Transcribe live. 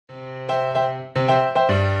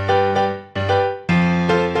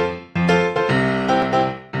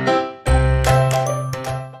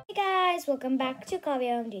Welcome back to Coffee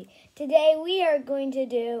OMG. Today we are going to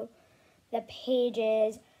do the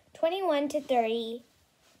pages 21 to 30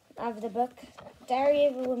 of the book Diary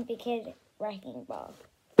of a Wimpy Kid Wrecking Ball.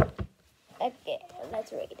 Okay,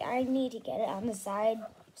 let's read. I need to get it on the side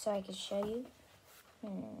so I can show you.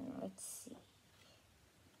 Let's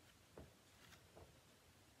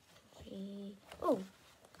see. Oh,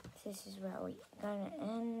 this is where we're gonna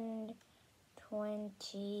end.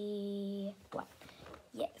 21.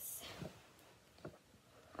 Yes.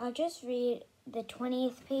 I'll just read the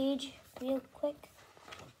 20th page real quick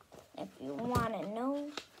if you want to know.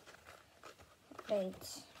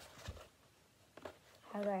 Wait.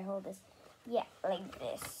 How do I hold this? Yeah, like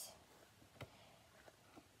this.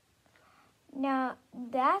 Now,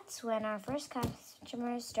 that's when our first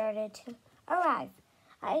customers started to arrive.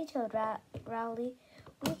 I told Rowley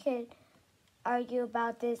we could argue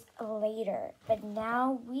about this later, but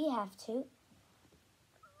now we have to.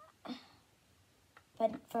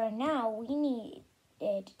 But for now, we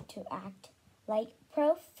needed to act like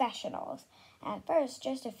professionals. At first,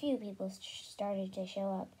 just a few people started to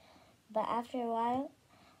show up. But after a while,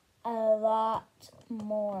 a lot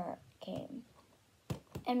more came.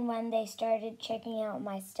 And when they started checking out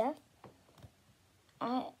my stuff,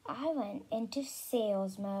 I went into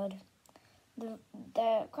sales mode.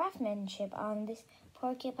 The craftsmanship on this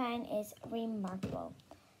porcupine is remarkable.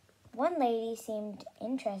 One lady seemed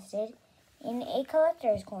interested in a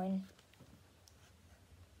collector's coin.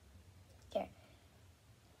 Here.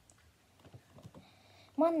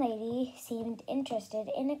 One lady seemed interested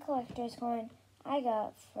in a collector's coin I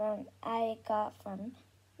got from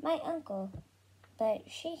my uncle, but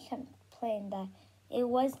she complained that it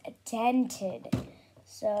was dented.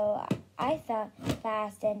 So I thought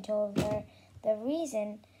fast and told her the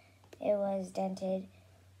reason it was dented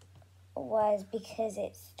was because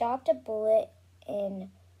it stopped a bullet in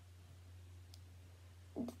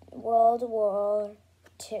World War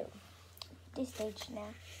II. This stage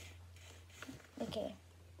now. Okay.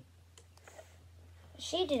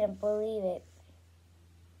 She didn't believe it.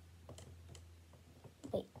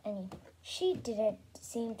 She didn't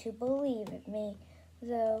seem to believe me,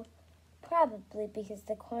 though, probably because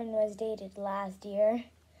the coin was dated last year.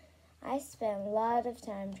 I spent a lot of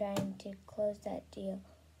time trying to close that deal.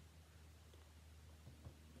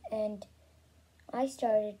 And I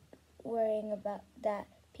started worrying about that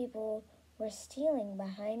people were stealing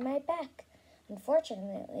behind my back.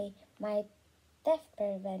 Unfortunately, my theft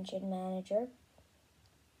prevention manager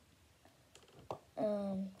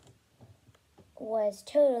was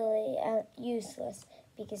totally useless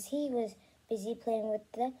because he was busy playing with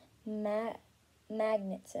the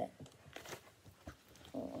magnet set.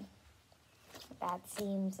 That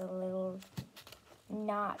seems a little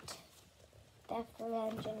not theft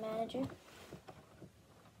prevention manager.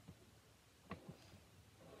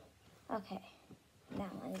 Okay,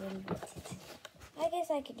 now I will put it. I guess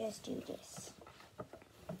I could just do this.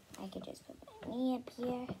 I could just put my knee up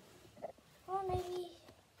here. Or maybe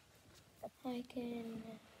I can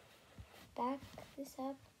back this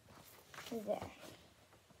up to there.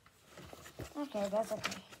 Okay, that's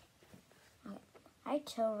okay. I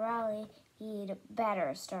told Raleigh he'd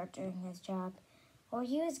better start doing his job, or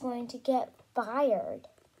he was going to get fired.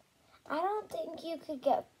 I don't think you could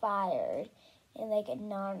get fired in like a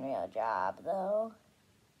non-real job, though.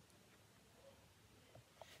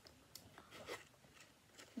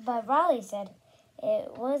 But Raleigh said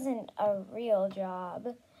it wasn't a real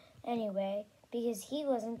job anyway, because he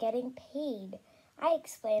wasn't getting paid. I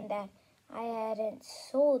explained that I hadn't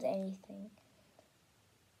sold anything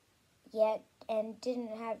yet and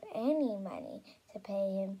didn't have any money to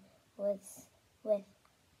pay him with.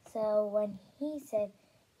 So when he said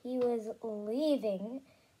he was leaving,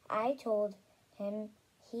 I told him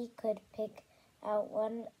he could pick out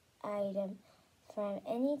one item from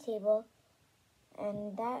any table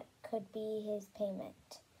and that could be his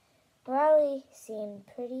payment. Raleigh seemed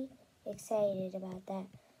pretty excited about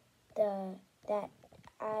that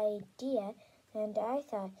idea, and I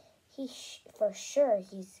thought for sure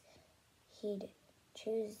he'd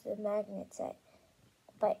choose the magnet set.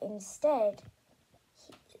 But instead,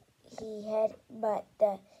 he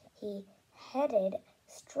headed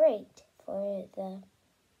straight for the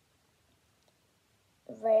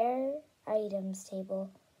rare items table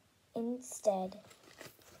instead.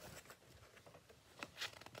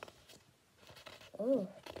 Ooh,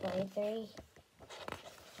 23.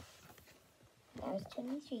 That was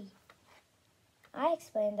 23. I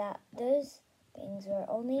explained that those things were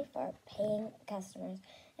only for paying customers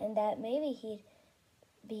and that maybe he'd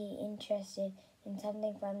be interested in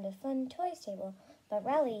something from the fun toys table, but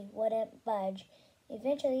Raleigh wouldn't budge.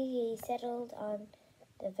 Eventually, he settled on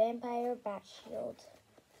the vampire bat shield.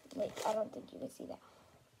 Wait, I don't think you can see that.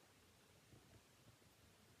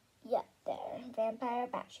 Yep, there, vampire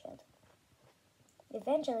bat shield.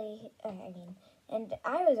 Eventually, and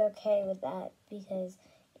I was okay with that because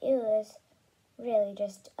it was really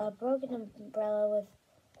just a broken umbrella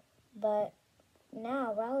but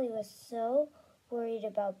now Raleigh was so worried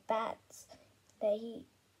about bats that he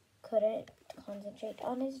couldn't concentrate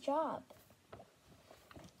on his job.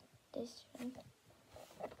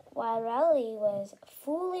 While Raleigh was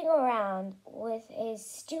fooling around with his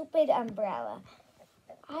stupid umbrella,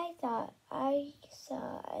 I thought I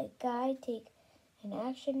saw a guy take an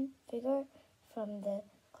action figure from the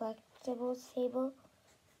collectibles table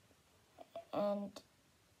and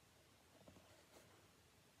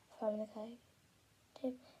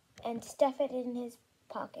stuff it in his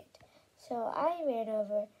pocket. So I ran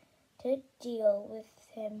over to deal with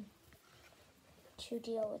him.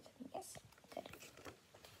 Yes, good.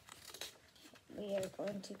 We are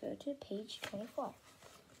going to go to page 24.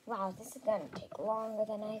 Wow, this is going to take longer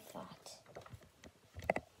than I thought.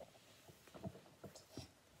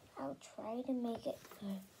 I'll try to make it.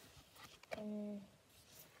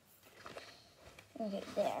 Okay,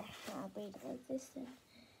 there. I'll read like this then.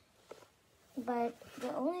 But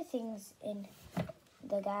the only things in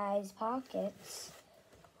the guy's pockets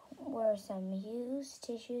were some used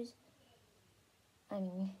tissues.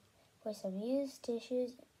 And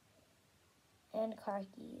car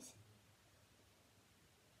keys.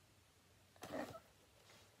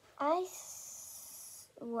 I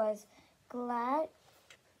was glad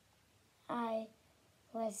I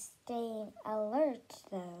was staying alert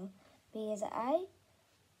though, because I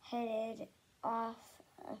headed off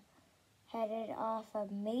a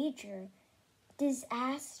major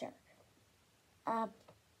disaster. A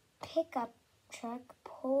pickup truck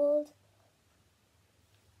pulled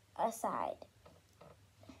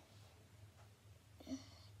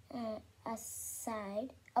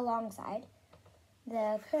alongside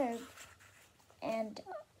the curb, and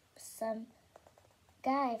some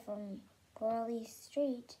guy from Burley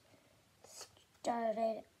Street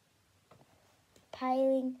started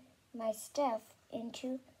piling my stuff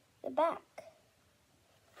into the back.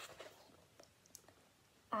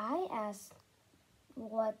 I asked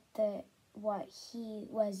what he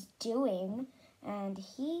was doing, and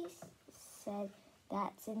he said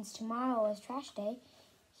that since tomorrow was trash day,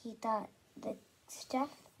 he thought the stuff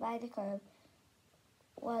by the curb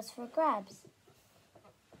was for grabs.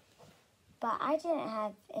 But I didn't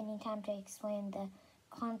have any time to explain the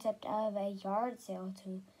concept of a yard sale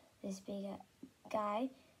to this big guy,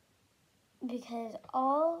 because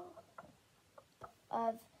all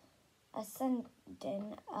of a sudden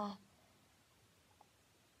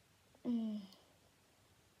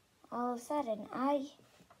I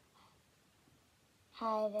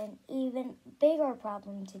had an even bigger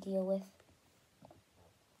problem to deal with.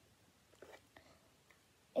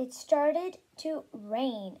 It started to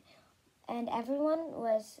rain, and everyone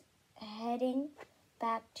was heading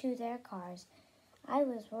back to their cars. I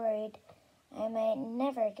was worried I might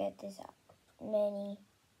never get this many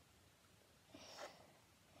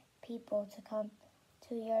people to come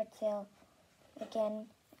to yard sale again,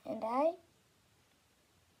 and I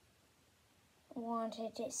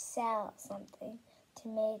wanted to sell something to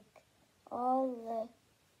make all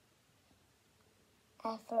the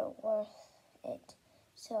effort worth it.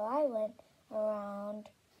 So I went around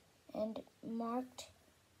and marked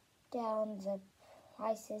down the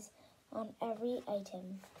prices on every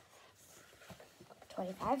item.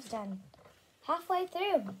 25's done. Halfway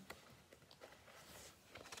through.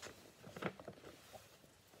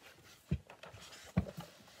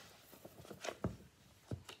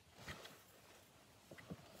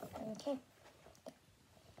 Okay.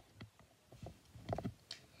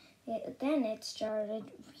 Then it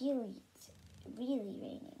started really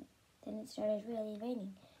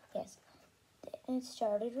raining. Yes. Then it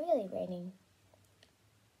started really raining.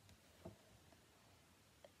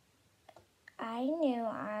 I knew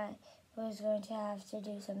I was going to have to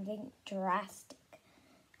do something drastic.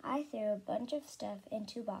 I threw a bunch of stuff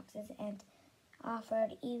into boxes and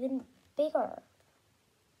offered even bigger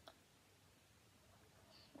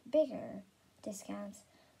discounts.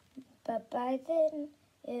 But by then,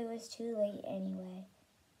 it was too late anyway.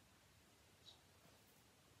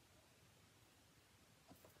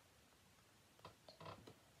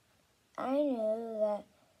 I knew that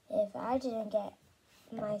if I didn't get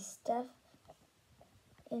my stuff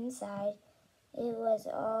inside, it was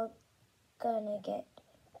all gonna get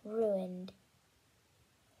ruined.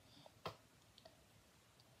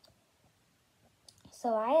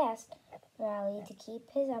 So I asked Raleigh to keep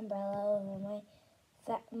his umbrella over my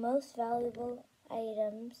most valuable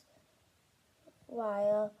items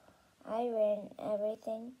while I ran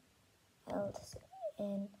everything else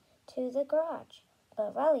into the garage.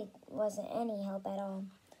 But Raleigh wasn't any help at all.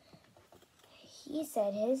 He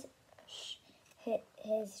said his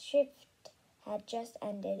shift had just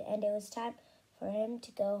ended and it was time for him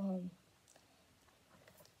to go home.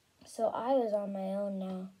 So I was on my own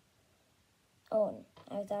now.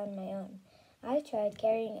 I was on my own. I tried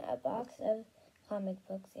carrying a box of comic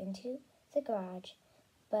books into the garage,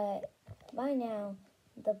 but by now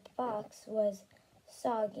the box was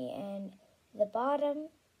soggy and the bottom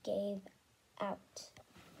gave out.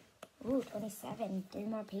 Ooh, 27, 3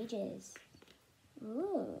 more pages.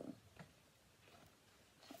 Ooh.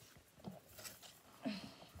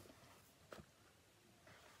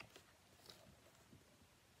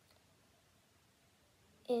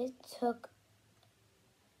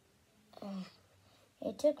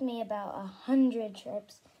 It took me about 100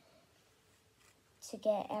 trips to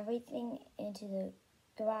get everything into the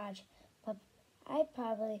garage, but I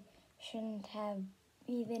probably shouldn't have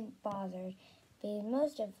even bothered because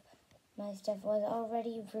most of my stuff was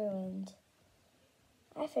already ruined.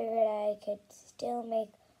 I figured I could still make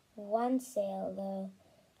one sale though.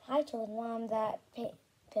 I told Mom that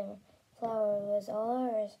paper flour was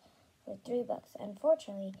all hers for $3.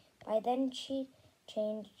 Unfortunately, by then she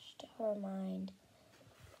changed her mind.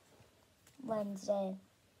 Wednesday.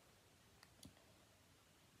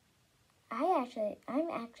 I'm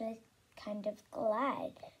actually kind of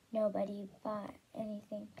glad nobody bought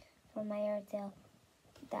anything from my yard sale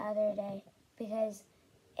the other day, because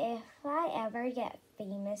if I ever get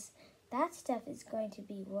famous, that stuff is going to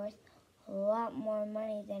be worth a lot more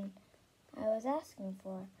money than I was asking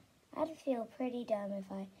for. I'd feel pretty dumb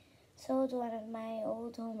if I sold one of my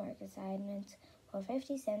old homework assignments for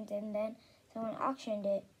 50 cents and then someone auctioned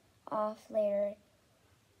it off later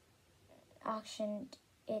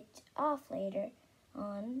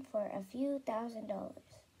on for a few $1,000s.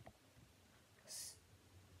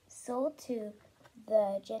 Sold to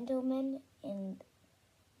the gentleman in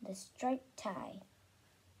the striped tie.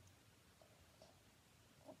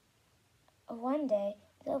 One day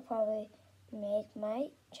they'll probably make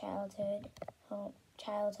my childhood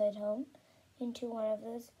home into one of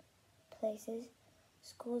those places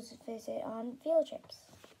schools visit on field trips.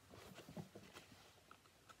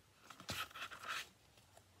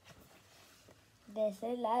 This is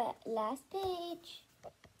the last page.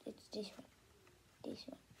 It's this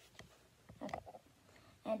one. Okay.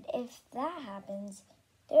 And if that happens,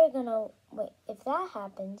 they're going to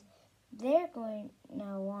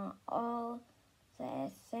want all the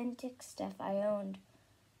authentic stuff I owned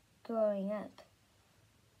growing up.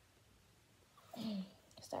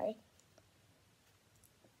 Sorry.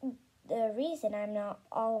 The reason I'm not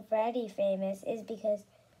already famous is because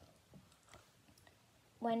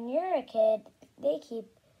when you're a kid, they keep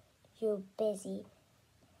you busy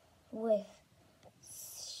with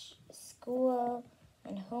school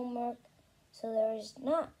and homework, so there's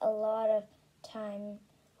not a lot of time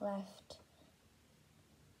left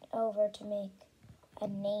over to make a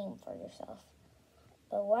name for yourself.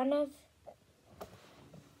 But one of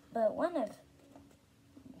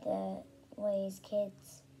the ways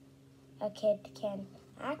a kid can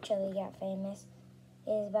actually get famous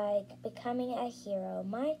is by becoming a hero.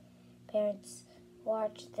 My parents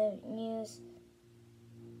watch the news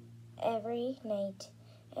every night,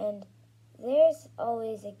 and there's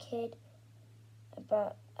always a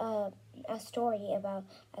story about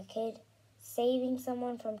a kid saving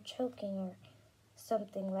someone from choking or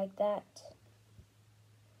something like that.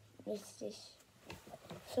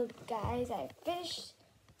 So guys, I finished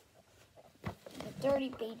the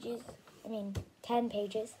 10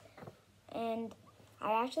 pages, and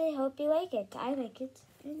I actually hope you like it. I like it,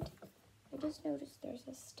 and I just noticed there's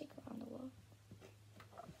a sticker on the wall.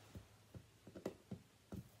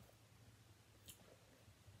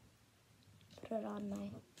 Put it on my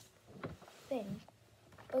thing.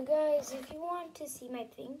 But guys, if you want to see my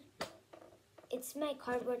thing, it's my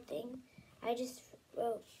cardboard thing. I just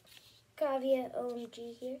wrote Kavya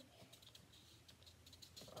OMG here.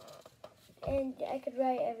 And I could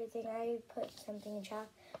write everything. I put something in chalk.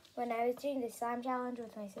 When I was doing the slime challenge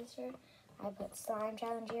with my sister, I put slime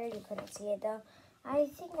challenge here. You couldn't see it though. I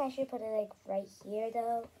think I should put it like right here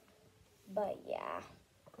though. But yeah.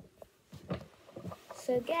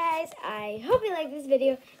 So guys, I hope you liked this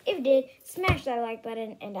video. If you did, smash that like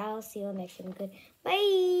button and I'll see you next time.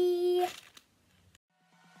 Goodbye.